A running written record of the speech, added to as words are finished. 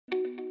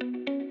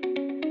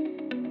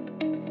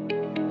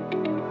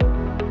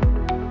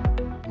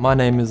My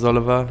name is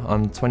Oliver,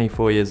 I'm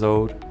 24 years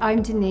old.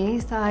 I'm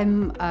Denise,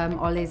 I'm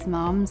Ollie's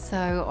mum.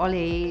 So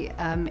Ollie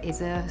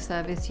is a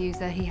service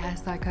user, he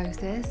has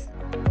psychosis.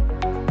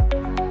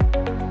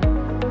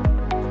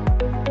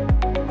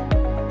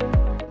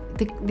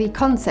 The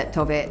concept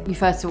of it, you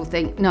first of all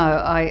think, no,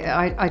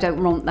 I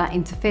don't want that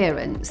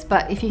interference,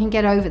 but if you can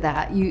get over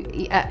that,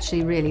 it's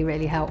actually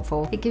really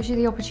helpful. It gives you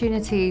the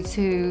opportunity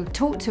to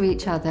talk to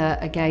each other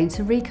again,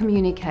 to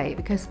recommunicate,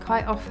 because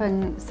quite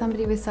often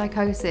somebody with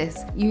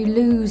psychosis, you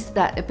lose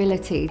that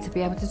ability to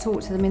be able to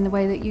talk to them in the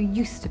way that you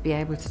used to be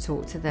able to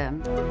talk to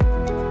them.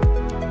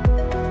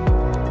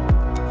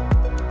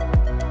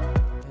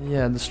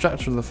 Yeah, the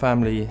structure of the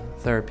family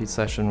therapy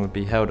session would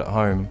be held at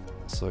home.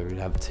 So we'd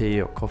have tea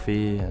or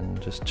coffee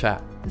and just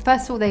chat.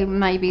 First of all, they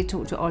maybe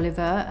talk to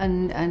Oliver,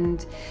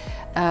 and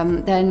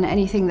then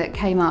anything that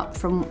came up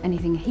from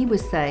anything he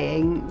was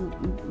saying,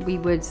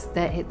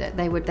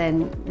 they would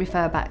then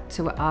refer back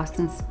to us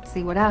and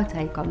see what our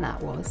take on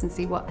that was, and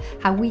see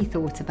how we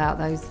thought about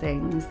those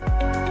things.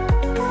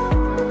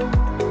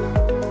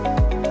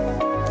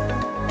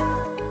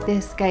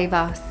 This gave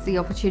us the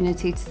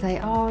opportunity to say,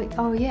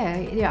 oh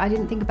yeah, I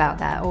didn't think about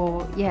that,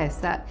 or yes,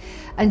 that,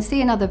 and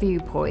see another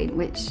viewpoint,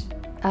 which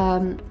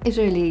is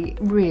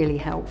really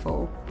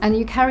helpful. And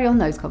you carry on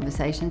those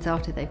conversations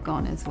after they've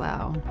gone as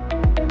well.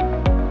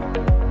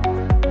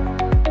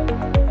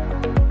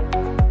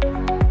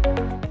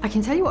 I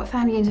can tell you what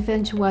family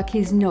intervention work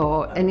is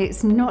not, and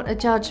it's not a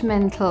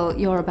judgmental,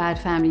 you're a bad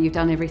family, you've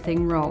done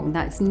everything wrong.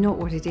 That's not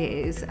what it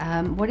is.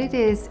 What it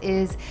is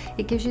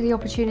it gives you the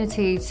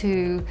opportunity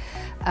to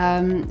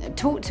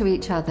talk to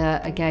each other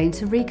again,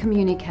 to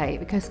recommunicate,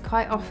 because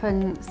quite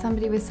often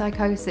somebody with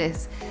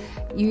psychosis,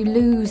 you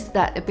lose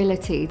that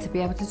ability to be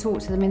able to talk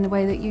to them in the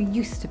way that you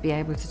used to be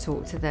able to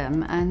talk to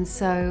them. And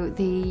so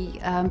the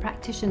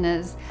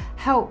practitioners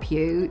help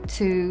you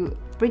to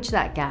bridge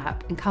that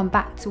gap and come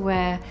back to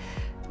where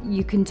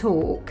you can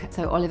talk.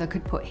 So Oliver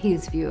could put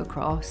his view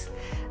across,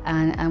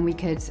 and we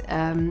could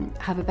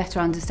have a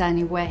better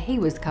understanding of where he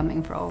was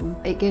coming from.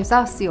 It gives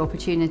us the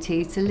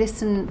opportunity to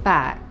listen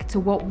back to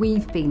what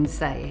we've been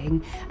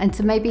saying, and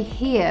to maybe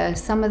hear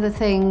some of the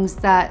things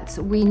that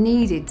we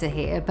needed to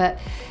hear, but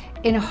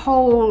in a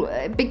whole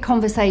big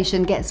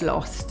conversation gets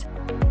lost.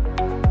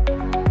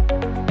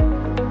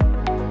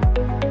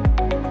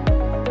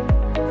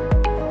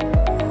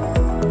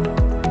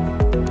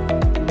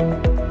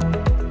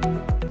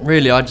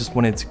 Really, I just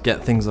wanted to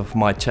get things off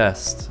my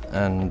chest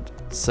and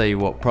say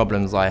what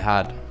problems I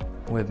had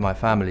with my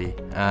family,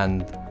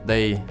 and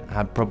they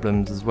had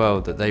problems as well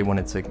that they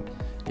wanted to,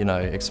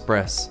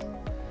 express.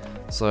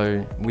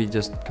 So we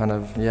just kind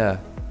of,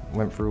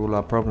 went through all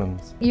our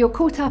problems. You're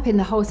caught up in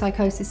the whole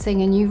psychosis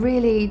thing, and you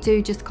really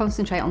do just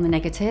concentrate on the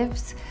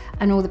negatives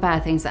and all the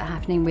bad things that are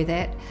happening with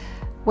it.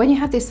 When you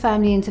have this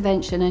family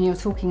intervention and you're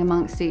talking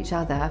amongst each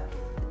other,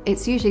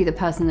 it's usually the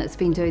person that's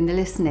been doing the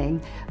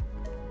listening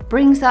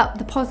brings up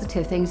the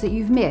positive things that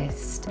you've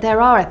missed.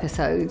 There are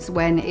episodes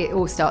when it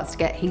all starts to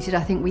get heated.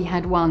 I think we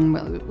had one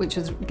which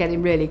was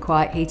getting really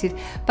quite heated,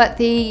 but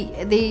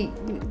the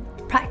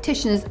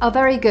practitioners are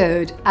very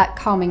good at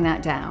calming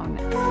that down.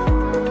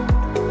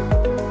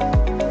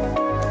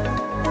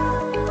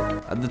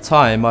 At the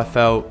time, I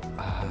felt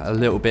a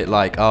little bit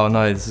like, oh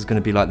no, this is going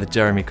to be like the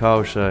Jeremy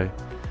Kyle show.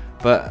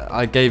 But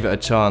I gave it a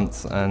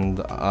chance, and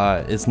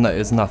it's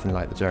nothing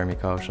like the Jeremy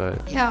Kyle show.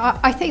 Yeah,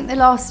 I think the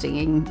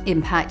lasting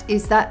impact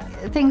is that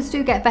things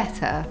do get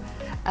better,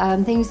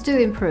 things do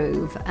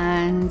improve,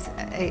 and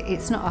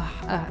it's not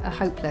a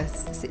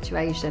hopeless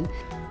situation.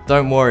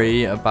 Don't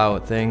worry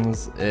about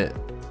things.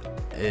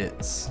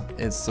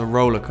 It's a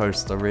roller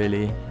coaster,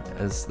 really.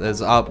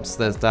 There's ups,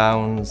 there's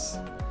downs,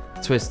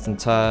 twists and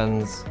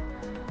turns,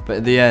 but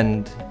at the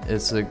end,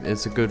 it's a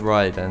good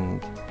ride,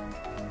 and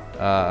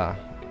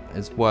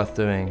it's worth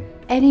doing.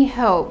 Any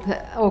help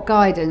or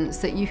guidance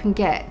that you can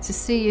get to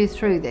see you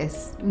through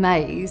this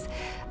maze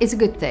is a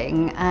good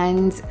thing,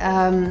 and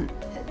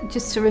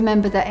just to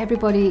remember that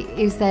everybody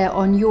is there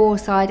on your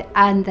side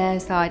and their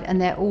side,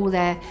 and they're all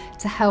there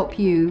to help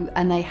you,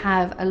 and they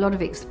have a lot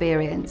of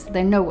experience.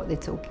 They know what they're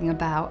talking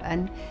about,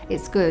 and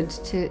it's good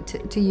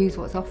to use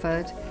what's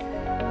offered.